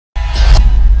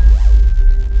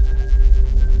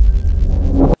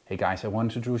guys, I want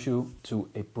to introduce you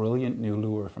to a brilliant new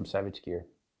lure from Savage Gear.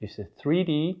 It's a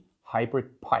 3D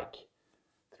hybrid pike.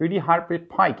 3D hybrid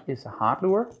pike is a hard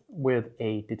lure with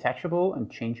a detachable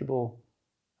and changeable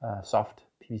soft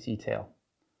PVC tail.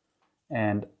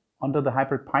 And under the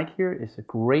hybrid pike here is a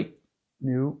great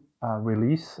new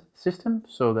release system,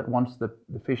 so that once the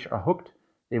fish are hooked,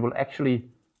 they will actually,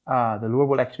 the lure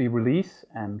will actually release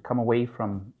and come away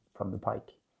from the pike.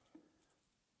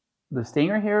 The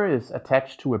stinger here is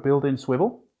attached to a built-in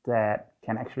swivel that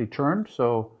can actually turn,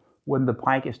 so when the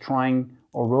pike is trying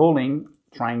or rolling,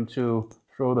 trying to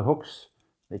throw the hooks,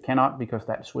 they cannot, because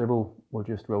that swivel will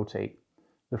just rotate.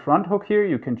 The front hook here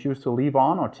you can choose to leave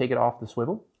on or take it off the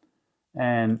swivel,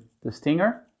 and the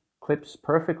stinger clips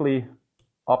perfectly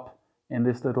up in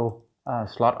this little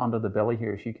slot under the belly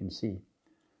here, as you can see.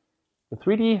 The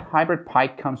 3D hybrid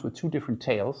pike comes with two different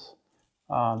tails.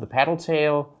 The paddle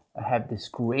tail have this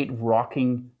great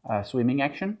rocking swimming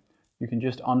action. You can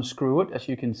just unscrew it. As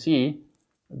you can see,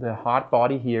 the hard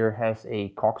body here has a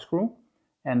corkscrew,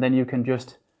 and then you can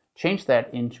just change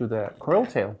that into the curl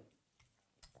tail.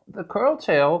 The curl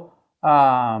tail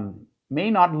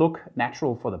may not look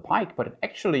natural for the pike, but it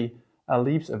actually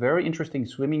leaves a very interesting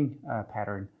swimming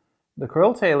pattern. The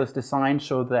curl tail is designed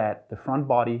so that the front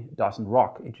body doesn't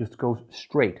rock, it just goes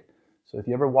straight. So if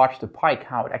you ever watch the pike,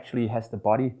 how it actually has the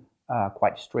body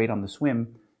quite straight on the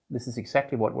swim, this is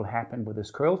exactly what will happen with this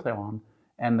curl tail on.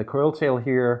 And the curl tail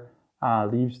here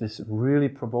leaves this really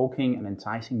provoking and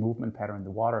enticing movement pattern in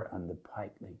the water, and the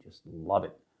pike, they just love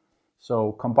it.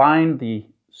 So combine the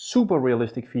super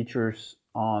realistic features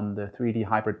on the 3D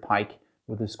hybrid pike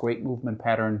with this great movement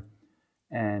pattern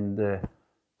and the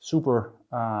super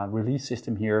release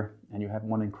system here, and you have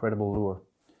one incredible lure.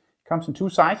 It comes in two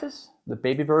sizes. The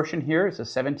baby version here is a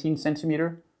 17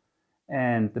 centimeter,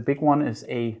 and the big one is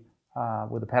a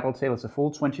with the paddle tail, it's a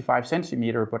full 25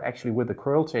 centimeter, but actually with the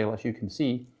curl tail, as you can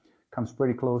see, comes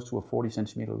pretty close to a 40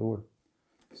 centimeter lure.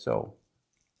 So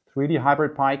 3D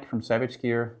hybrid pike from Savage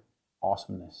Gear,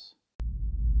 awesomeness.